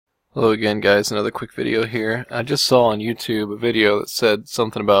Hello again, guys. Another quick video here. I just saw on YouTube a video that said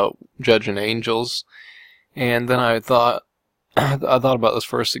something about judging angels, and then I thought I thought about this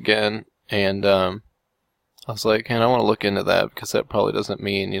verse again, and I was like, man, I want to look into that because that probably doesn't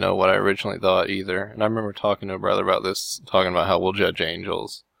mean what I originally thought either. And I remember talking to a brother about this, talking about how we'll judge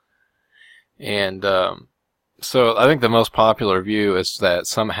angels, and so I think the most popular view is that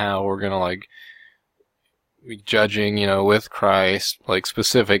somehow we're gonna judging, with Christ, like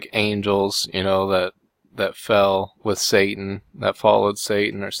specific angels, that fell with Satan, that followed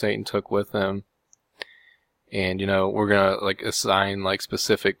Satan, or Satan took with him. And, we're gonna, assign,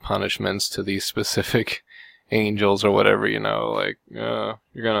 specific punishments to these specific angels or whatever, you're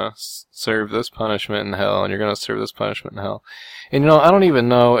gonna serve this punishment in hell, and you're gonna serve this punishment in hell. And, I don't even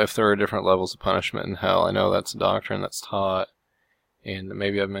know if there are different levels of punishment in hell. I know that's a doctrine that's taught, and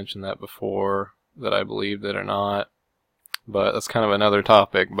maybe I've mentioned that before, that I believed it or not, but that's kind of another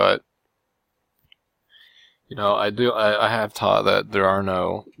topic. But I have taught that there are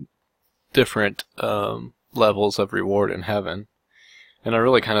no different levels of reward in heaven, and I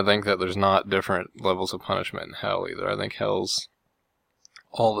really kind of think that there's not different levels of punishment in hell either. I think hell's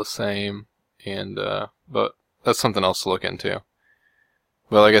all the same, and but that's something else to look into.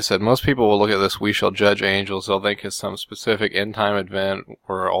 But like I said, most people will look at this "we shall judge angels," they'll think it's some specific end-time event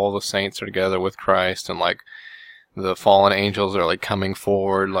where all the saints are together with Christ, and the fallen angels are coming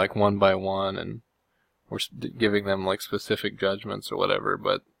forward one by one, and we're giving them specific judgments or whatever.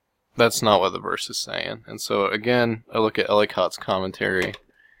 But that's not what the verse is saying. And so again, I look at Ellicott's commentary,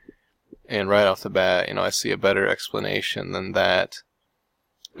 and right off the bat, I see a better explanation than that.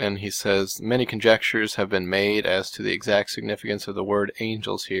 And he says, many conjectures have been made as to the exact significance of the word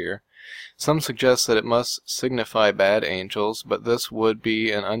angels here. Some suggest that it must signify bad angels, but this would be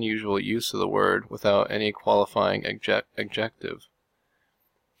an unusual use of the word without any qualifying adjective.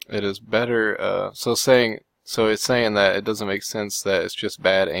 It is better, so it's saying that it doesn't make sense that it's just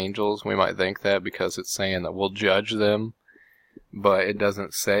bad angels. We might think that because it's saying that we'll judge them, but it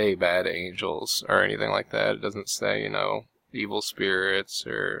doesn't say bad angels or anything like that. It doesn't say, evil spirits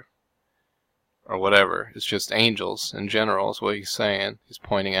or whatever. It's just angels in general is what he's saying. He's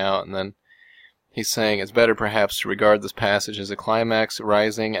pointing out, and then he's saying it's better perhaps to regard this passage as a climax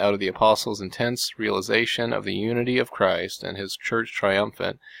arising out of the apostles' intense realization of the unity of Christ and his church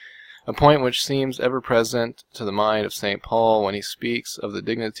triumphant, a point which seems ever present to the mind of St. Paul when he speaks of the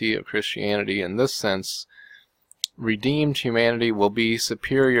dignity of Christianity. In this sense, redeemed humanity will be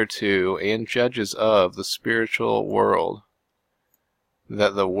superior to and judges of the spiritual world,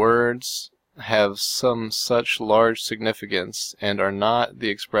 that the words have some such large significance and are not the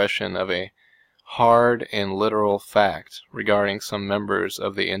expression of a hard and literal fact regarding some members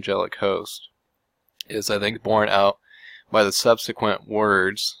of the angelic host, is, I think, borne out by the subsequent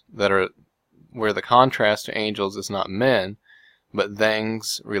words that are where the contrast to angels is not men, but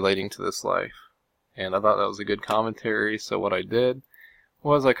things relating to this life. And I thought that was a good commentary, so what I did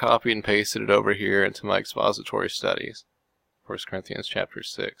was I copied and pasted it over here into my expository studies. 1 Corinthians chapter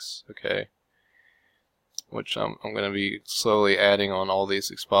 6, okay? Which I'm going to be slowly adding on all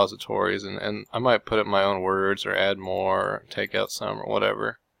these expositories, and I might put up my own words or add more, or take out some or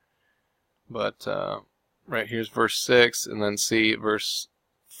whatever. But right here's verse 6, and then see verse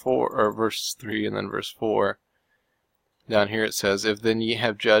 4, or verse 3, and then verse 4. Down here it says, if then ye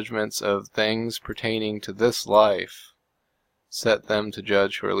have judgments of things pertaining to this life, set them to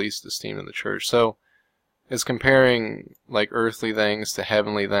judge who are least esteemed in the church. So it's comparing earthly things to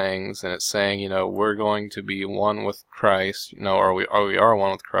heavenly things, and it's saying, we're going to be one with Christ, or we are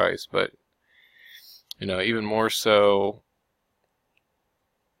one with Christ, but even more so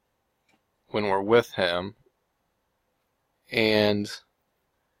when we're with him, and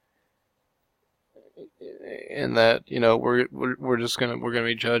that we're gonna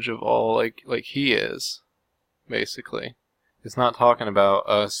be judge of all like he is, basically. It's not talking about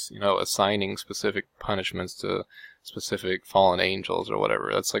us, assigning specific punishments to specific fallen angels or whatever.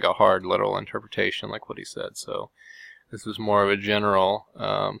 That's a hard literal interpretation, like what he said. So this is more of a general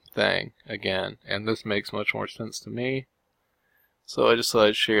thing, again. And this makes much more sense to me. So I just thought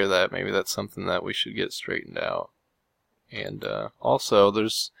I'd share that. Maybe that's something that we should get straightened out. And also,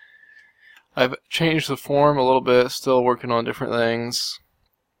 I've changed the form a little bit, still working on different things.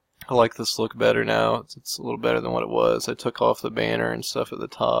 I like this look better now. It's a little better than what it was. I took off the banner and stuff at the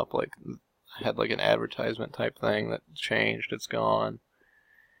top. I had an advertisement type thing that changed. It's gone.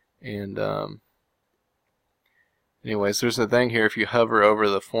 And anyways, there's a thing here. If you hover over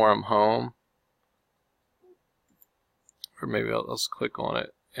the forum home, or maybe I'll just click on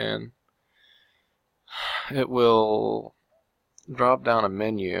it, and it will drop down a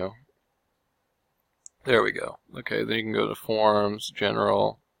menu, There we go. Okay, then you can go to Forums,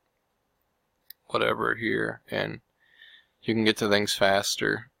 General, whatever here, and you can get to things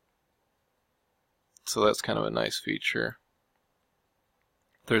faster. So that's kind of a nice feature.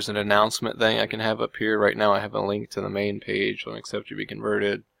 There's an announcement thing I can have up here. Right now I have a link to the main page on Accept to be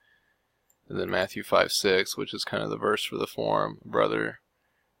Converted. And then Matthew 5:6, which is kind of the verse for the forum. Brother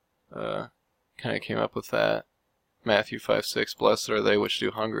kind of came up with that. Matthew 5:6, blessed are they which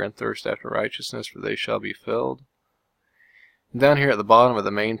do hunger and thirst after righteousness, for they shall be filled. And down here at the bottom of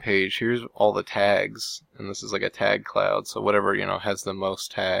the main page, here's all the tags. And this is like a tag cloud. So whatever, has the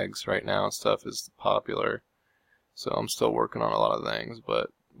most tags right now and stuff is popular. So I'm still working on a lot of things,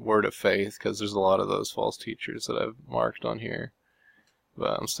 but word of faith, because there's a lot of those false teachers that I've marked on here.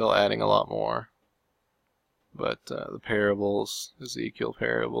 But I'm still adding a lot more. But the parables, Ezekiel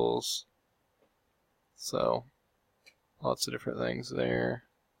parables. So lots of different things there.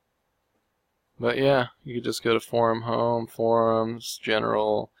 But yeah, you could just go to Forum Home, Forums,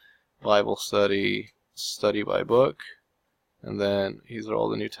 General, Bible Study, Study by Book. And then these are all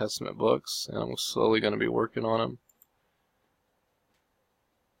the New Testament books, and I'm slowly going to be working on them.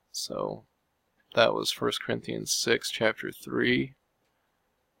 So that was 1 Corinthians 6, chapter 3,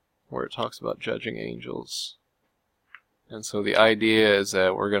 where it talks about judging angels. And so the idea is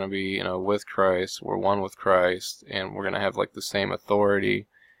that we're going to be, with Christ, we're one with Christ, and we're going to have like the same authority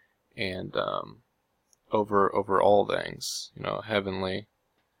and over all things, heavenly.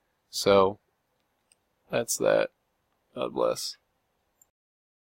 So that's that. God bless.